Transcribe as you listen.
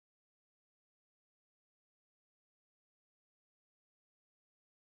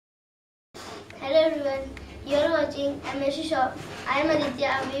Hello everyone, you are watching MSC Shop. I am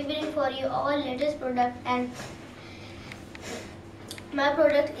Aditya. We bring for you our latest product, and my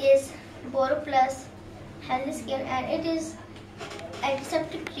product is Boroplus Healthy Skin, and it is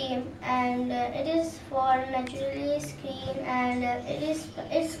antiseptic cream, and it is for naturally skin, and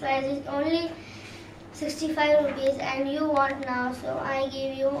its price is only 65 rupees, and you want now, so I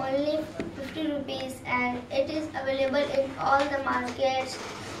give you only 50 rupees, and it is available in all the markets,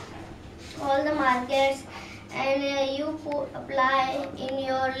 and you apply in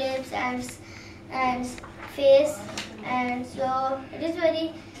your lips and face, and so it is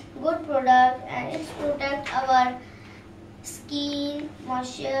very good product, and it protect our skin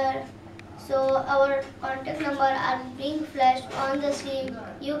moisture. So our contact number are being flashed on the screen.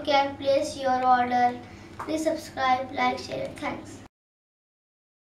 You can place your order. Please subscribe, like, share. Thanks.